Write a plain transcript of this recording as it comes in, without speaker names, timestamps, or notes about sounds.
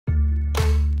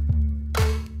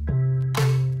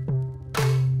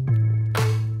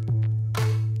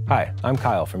Hi, I'm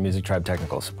Kyle from Music Tribe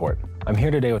Technical Support. I'm here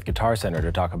today with Guitar Center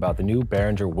to talk about the new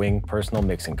Behringer WING Personal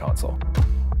Mixing Console.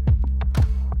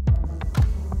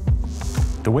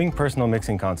 The WING Personal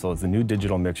Mixing Console is the new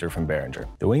digital mixer from Behringer.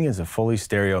 The WING is a fully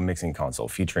stereo mixing console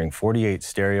featuring 48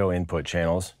 stereo input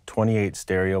channels, 28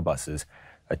 stereo buses,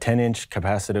 a 10-inch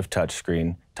capacitive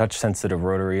touchscreen, touch-sensitive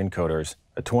rotary encoders,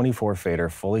 a 24 fader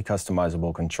fully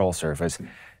customizable control surface,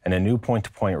 and a new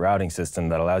point-to-point routing system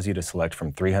that allows you to select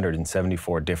from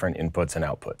 374 different inputs and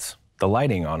outputs. The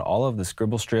lighting on all of the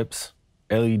scribble strips,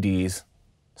 LEDs,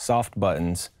 soft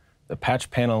buttons, the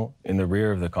patch panel in the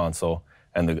rear of the console,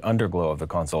 and the underglow of the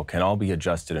console can all be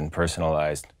adjusted and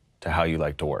personalized to how you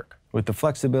like to work. With the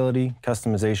flexibility,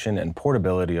 customization, and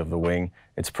portability of the WING,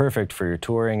 it's perfect for your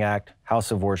touring act,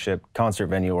 house of worship, concert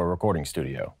venue, or recording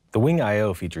studio. The WING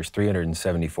I/O features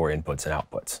 374 inputs and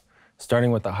outputs.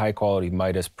 Starting with the high-quality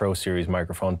Midas Pro Series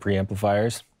microphone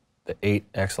preamplifiers, the 8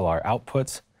 XLR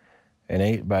outputs, an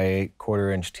 8x8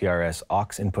 1/4-inch TRS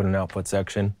aux input and output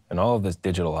section, and all of this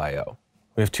digital I/O.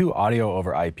 We have 2 audio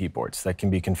over IP ports that can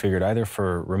be configured either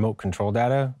for remote control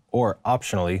data or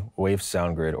optionally Waves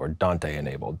SoundGrid or Dante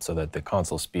enabled so that the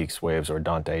console speaks Waves or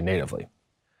Dante natively.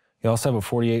 You also have a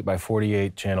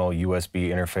 48x48 channel USB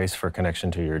interface for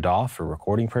connection to your DAW for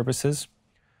recording purposes.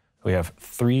 We have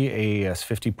 3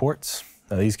 AES-50 ports.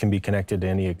 Now these can be connected to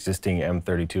any existing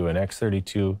M32 and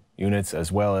X32 units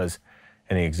as well as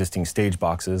any existing stage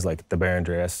boxes like the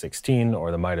Behringer S16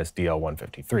 or the Midas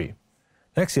DL153.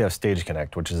 Next you have Stage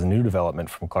Connect, which is a new development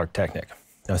from Clark Technic.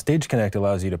 Now Stage Connect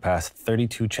allows you to pass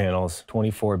 32 channels,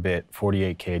 24-bit,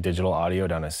 48K digital audio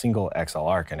down a single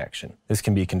XLR connection. This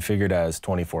can be configured as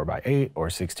 24x8 or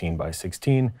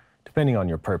 16x16, depending on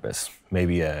your purpose,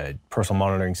 maybe a personal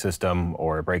monitoring system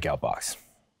or a breakout box.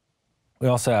 We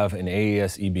also have an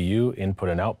AES EBU input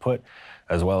and output,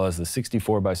 as well as the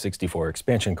 64x64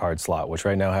 expansion card slot, which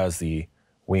right now has the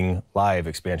WING Live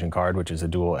expansion card, which is a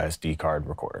dual SD card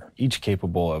recorder, each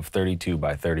capable of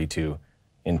 32x32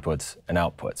 inputs and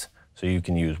outputs. So you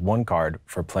can use one card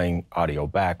for playing audio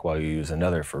back while you use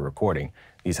another for recording.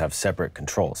 These have separate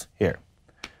controls. Here,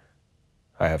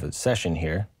 I have a session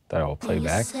here that I will play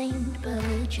back.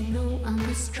 But you know I'm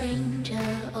a stranger,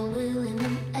 willing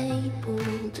and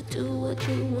able to do what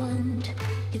you want.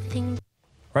 You think...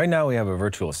 Right now we have a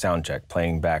virtual sound check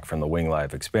playing back from the WING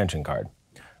Live expansion card.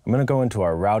 I'm going to go into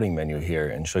our routing menu here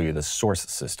and show you the source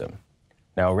system.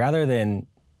 Now, rather than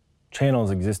channels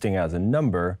existing as a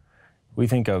number, we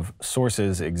think of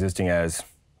sources existing as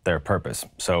their purpose.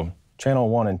 So channel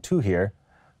 1 and 2 here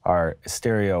are a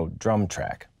stereo drum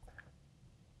track.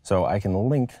 So I can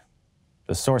link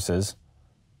the sources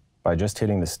by just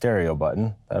hitting the stereo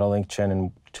button. That'll link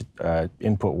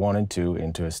input 1 and 2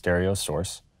 into a stereo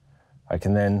source. I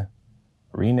can then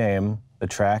rename the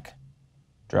track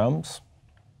drums,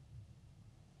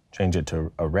 change it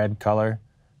to a red color,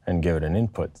 and give it an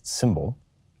input symbol.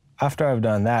 After I've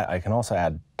done that, I can also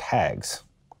add tags.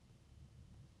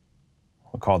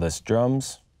 We'll call this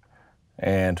drums,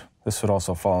 and this would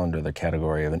also fall under the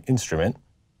category of an instrument.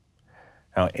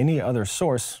 Now, any other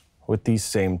source with these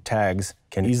same tags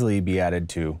can easily be added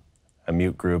to a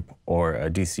mute group or a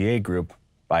DCA group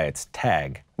by its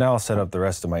tag. Now I'll set up the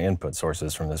rest of my input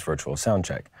sources from this virtual sound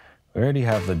check. We already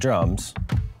have the drums.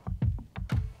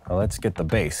 Now let's get the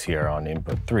bass here on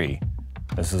input 3.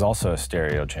 This is also a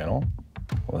stereo channel.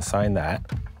 We'll assign that.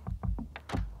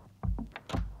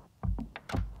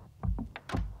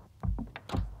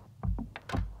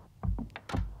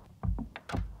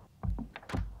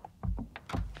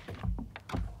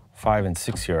 Five and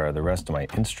 6 here are the rest of my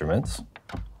instruments.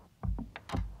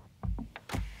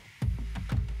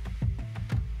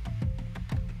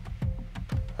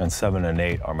 And 7 and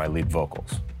 8 are my lead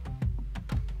vocals.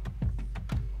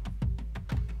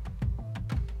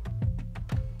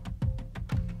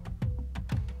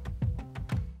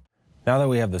 Now that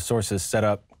we have the sources set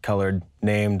up, colored,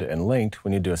 named, and linked, we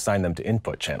need to assign them to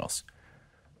input channels.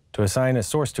 To assign a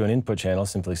source to an input channel,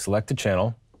 simply select the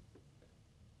channel,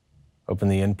 open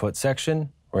the input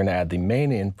section. We're going to add the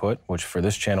main input, which for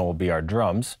this channel will be our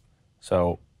drums.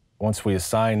 So once we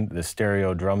assign the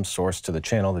stereo drum source to the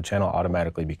channel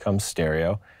automatically becomes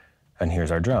stereo, and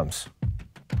here's our drums.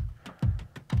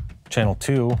 Channel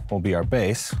 2 will be our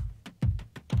bass.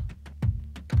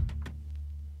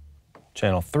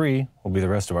 Channel 3 will be the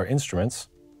rest of our instruments.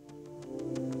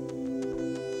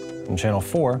 And channel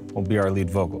 4 will be our lead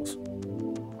vocals.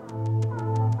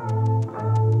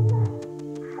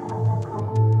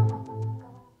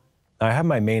 Now I have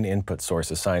my main input source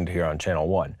assigned here on channel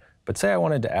 1, but say I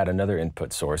wanted to add another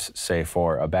input source, say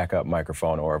for a backup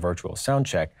microphone or a virtual sound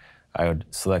check, I would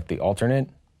select the alternate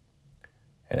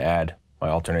and add my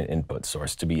alternate input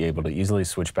source, to be able to easily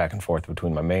switch back and forth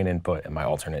between my main input and my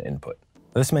alternate input.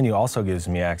 This menu also gives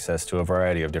me access to a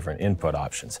variety of different input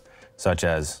options, such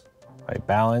as my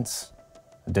balance,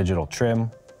 digital trim,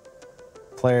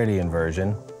 clarity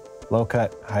inversion, low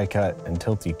cut, high cut, and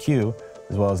tilt EQ,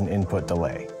 as well as an input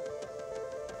delay.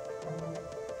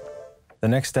 The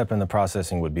next step in the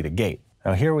processing would be the gate.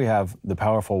 Now here we have the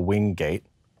powerful Wing gate.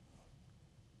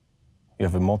 You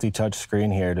have a multi-touch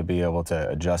screen here to be able to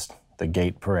adjust the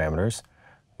gate parameters.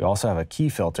 You also have a key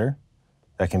filter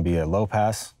that can be a low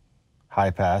pass, high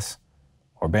pass,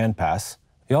 or band pass.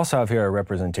 You also have here a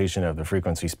representation of the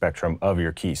frequency spectrum of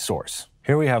your key source.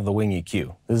 Here we have the Wing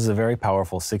EQ. This is a very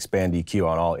powerful 6-band EQ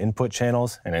on all input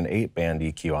channels and an 8-band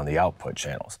EQ on the output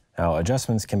channels. Now,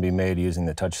 adjustments can be made using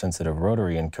the touch-sensitive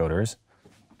rotary encoders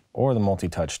or the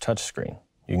multi-touch touchscreen.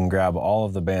 You can grab all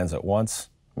of the bands at once,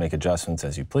 make adjustments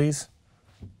as you please.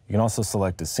 You can also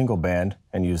select a single band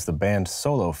and use the band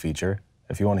solo feature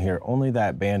if you want to hear only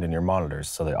that band in your monitors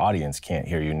so the audience can't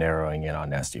hear you narrowing in on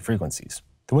nasty frequencies.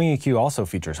 The Wing EQ also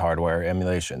features hardware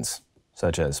emulations,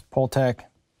 such as Pultec,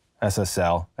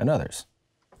 SSL, and others.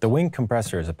 The Wing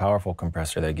compressor is a powerful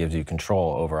compressor that gives you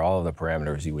control over all of the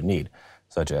parameters you would need,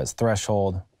 such as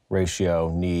threshold, ratio,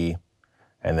 knee,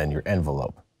 and then your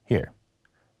envelope here.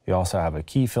 You also have a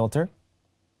key filter.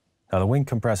 Now the Wing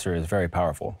compressor is very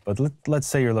powerful, but let's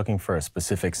say you're looking for a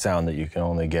specific sound that you can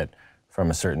only get from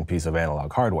a certain piece of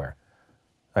analog hardware,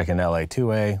 like an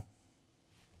LA2A,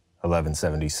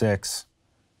 1176,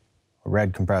 a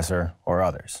red compressor, or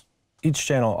others. Each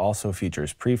channel also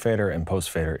features pre-fader and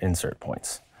post-fader insert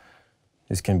points.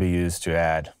 This can be used to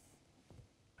add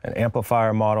an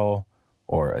amplifier model,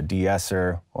 or a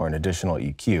de-esser, or an additional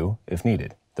EQ if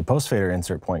needed. The post-fader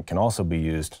insert point can also be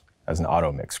used as an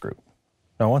auto mix group.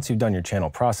 Now, once you've done your channel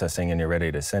processing and you're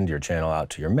ready to send your channel out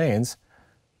to your mains,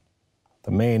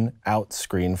 the main out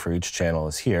screen for each channel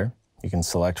is here. You can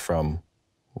select from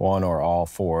one or all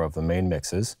 4 of the main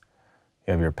mixes.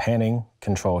 You have your panning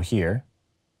control here.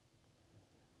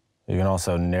 You can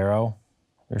also narrow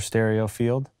your stereo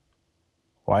field,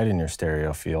 widen your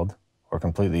stereo field, or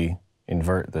completely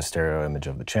invert the stereo image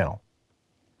of the channel.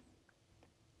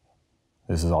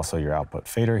 This is also your output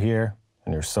fader here,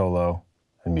 and your solo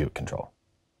and mute control.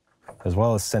 As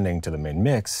well as sending to the main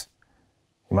mix,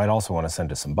 you might also want to send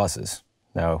to some buses.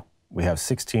 Now, we have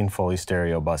 16 fully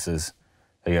stereo buses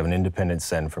that you have an independent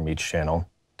send from each channel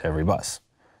to every bus.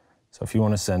 So if you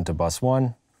want to send to bus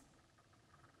 1,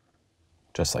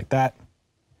 just like that,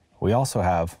 we also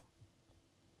have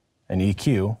an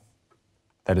EQ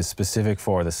that is specific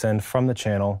for the send from the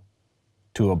channel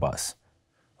to a bus.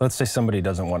 Let's say somebody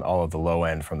doesn't want all of the low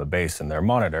end from the bass in their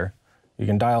monitor. You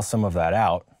can dial some of that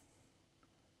out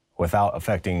without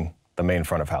affecting the main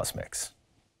front of house mix.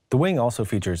 The Wing also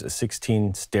features a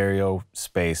 16 stereo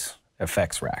space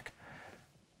effects rack.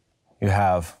 You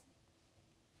have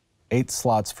 8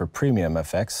 slots for premium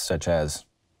effects, such as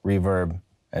reverb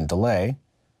and delay,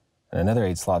 and another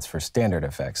 8 slots for standard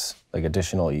effects, like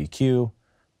additional EQ,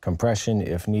 compression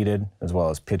if needed, as well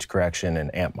as pitch correction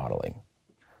and amp modeling.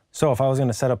 So if I was going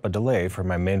to set up a delay for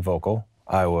my main vocal,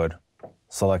 I would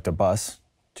select a bus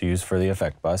to use for the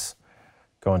effect bus,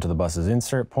 go into the bus's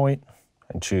insert point,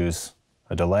 and choose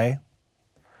a delay.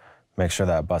 Make sure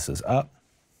that bus is up,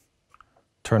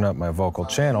 turn up my vocal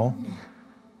channel,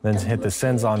 then hit the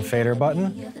sends on fader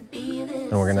button,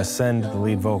 and we're going to send the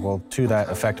lead vocal to that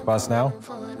effect bus now.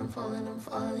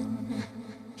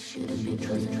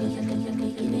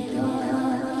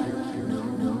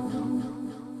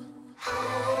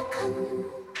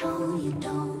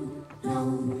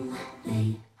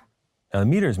 Now the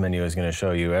meters menu is going to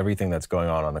show you everything that's going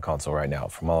on the console right now,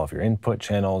 from all of your input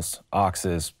channels,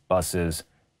 auxes, buses,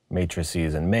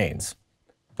 matrices, and mains.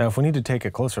 Now if we need to take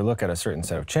a closer look at a certain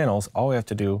set of channels, all we have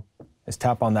to do is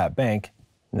tap on that bank,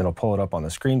 and it'll pull it up on the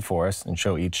screen for us and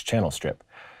show each channel strip.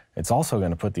 It's also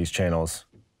going to put these channels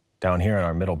down here in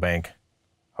our middle bank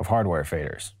of hardware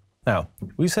faders. Now,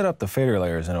 we set up the fader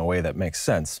layers in a way that makes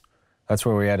sense. That's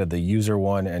where we added the user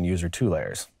 1 and user 2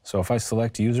 layers. So if I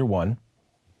select user 1,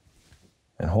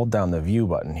 and hold down the view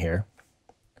button here,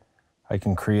 I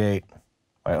can create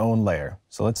my own layer.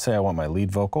 So let's say I want my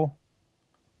lead vocal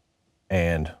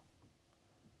and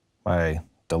my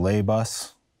delay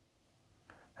bus,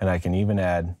 and I can even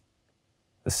add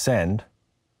the send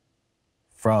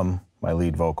from my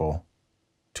lead vocal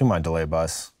to my delay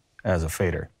bus as a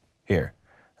fader here.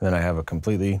 And then I have a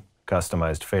completely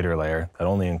customized fader layer that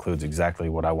only includes exactly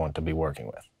what I want to be working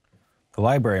with. The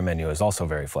library menu is also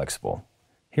very flexible.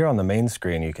 Here on the main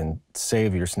screen, you can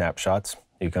save your snapshots.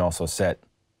 You can also set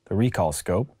the recall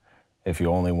scope, if you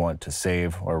only want to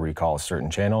save or recall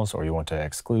certain channels, or you want to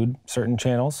exclude certain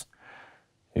channels.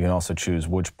 You can also choose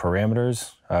which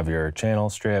parameters of your channel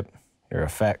strip, your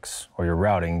effects, or your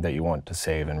routing that you want to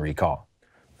save and recall.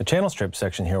 The channel strip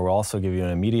section here will also give you an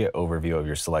immediate overview of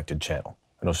your selected channel.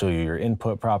 It'll show you your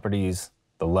input properties,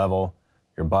 the level,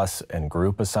 your bus and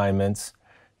group assignments.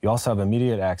 You also have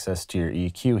immediate access to your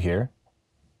EQ here,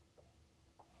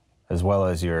 as well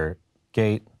as your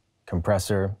gate,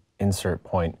 compressor, insert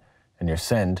point, and your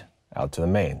send out to the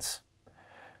mains.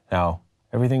 Now,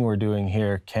 everything we're doing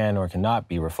here can or cannot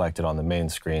be reflected on the main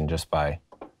screen just by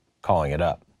calling it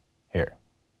up here.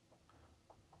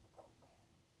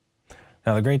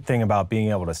 Now, the great thing about being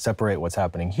able to separate what's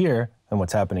happening here and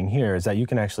what's happening here is that you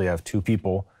can actually have two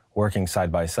people working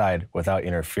side by side without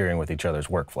interfering with each other's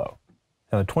workflow.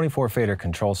 Now, the 24 fader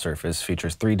control surface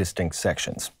features 3 distinct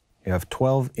sections. You have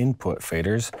 12 input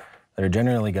faders that are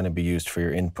generally going to be used for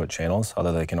your input channels,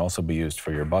 although they can also be used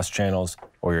for your bus channels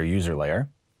or your user layer.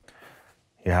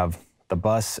 You have the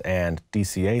bus and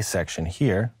DCA section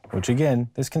here, which again,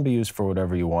 this can be used for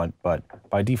whatever you want, but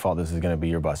by default, this is going to be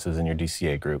your buses and your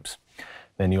DCA groups.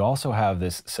 Then you also have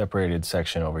this separated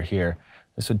section over here.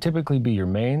 This would typically be your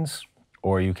mains,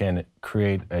 or you can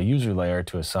create a user layer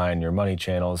to assign your money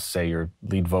channels, say your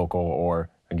lead vocal or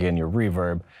again, your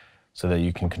reverb, so that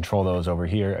you can control those over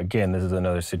here. Again, this is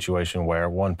another situation where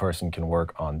one person can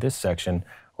work on this section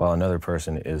while another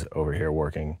person is over here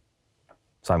working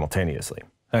simultaneously.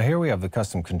 Now here we have the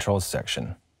custom controls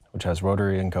section, which has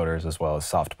rotary encoders as well as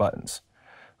soft buttons.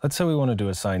 Let's say we wanted to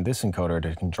assign this encoder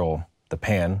to control the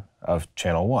pan of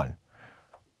channel 1.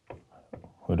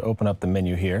 We'd open up the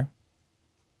menu here,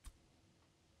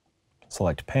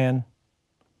 select pan,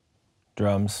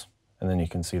 drums, and then you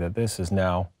can see that this is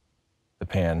now the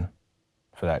pan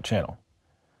for that channel.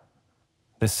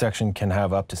 This section can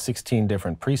have up to 16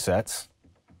 different presets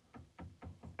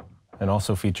and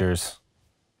also features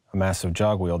a massive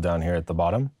jog wheel down here at the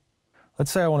bottom.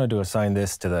 Let's say I wanted to assign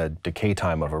this to the decay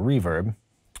time of a reverb.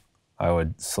 I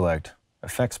would select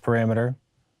effects parameter,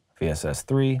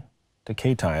 VSS3,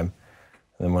 decay time,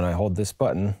 and then when I hold this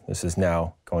button, this is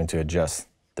now going to adjust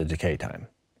the decay time.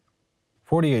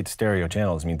 48 stereo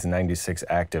channels means 96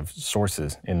 active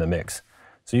sources in the mix.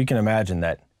 So you can imagine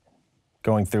that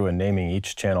going through and naming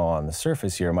each channel on the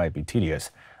surface here might be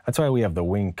tedious. That's why we have the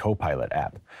Wing Copilot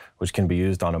app, which can be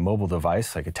used on a mobile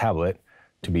device like a tablet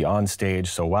to be on stage.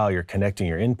 So while you're connecting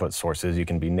your input sources, you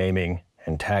can be naming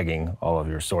and tagging all of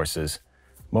your sources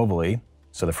mobily,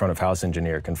 so the front of house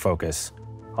engineer can focus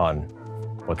on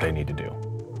what they need to do.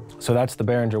 So that's the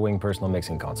Behringer WING personal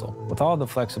mixing console. With all the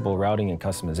flexible routing and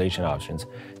customization options,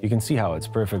 you can see how it's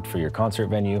perfect for your concert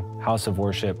venue, house of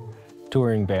worship,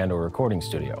 touring band, or recording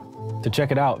studio. To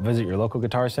check it out, visit your local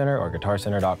Guitar Center or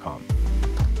guitarcenter.com.